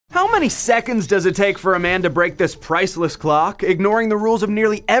many seconds does it take for a man to break this priceless clock, ignoring the rules of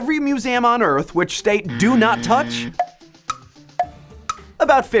nearly every museum on Earth which state do not touch?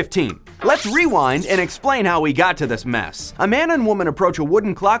 About 15. Let's rewind and explain how we got to this mess. A man and woman approach a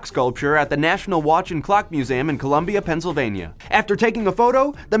wooden clock sculpture at the National Watch and Clock Museum in Columbia, Pennsylvania. After taking a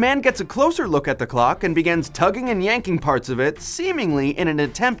photo, the man gets a closer look at the clock and begins tugging and yanking parts of it, seemingly in an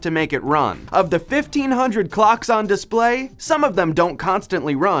attempt to make it run. Of the 1,500 clocks on display, some of them don't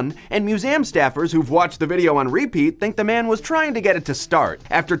constantly run, and museum staffers who've watched the video on repeat think the man was trying to get it to start.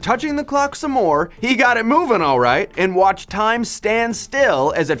 After touching the clock some more, he got it moving all right, and watched time stand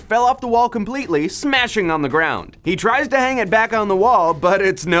still as it fell off the wall completely, smashing on the ground. He tries to hang it back on the wall, but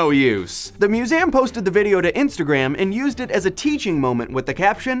it's no use. The museum posted the video to Instagram and used it as a teaching moment with the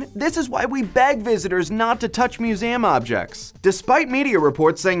caption, "This is why we beg visitors not to touch museum objects." Despite media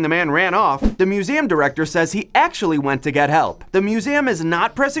reports saying the man ran off, the museum director says he actually went to get help. The museum is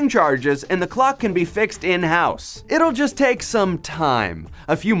not pressing charges and the clock can be fixed in-house. It'll just take some time.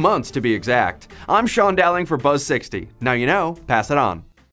 A few months to be exact. I'm Sean Dowling for Buzz 60. Now you know, pass it on.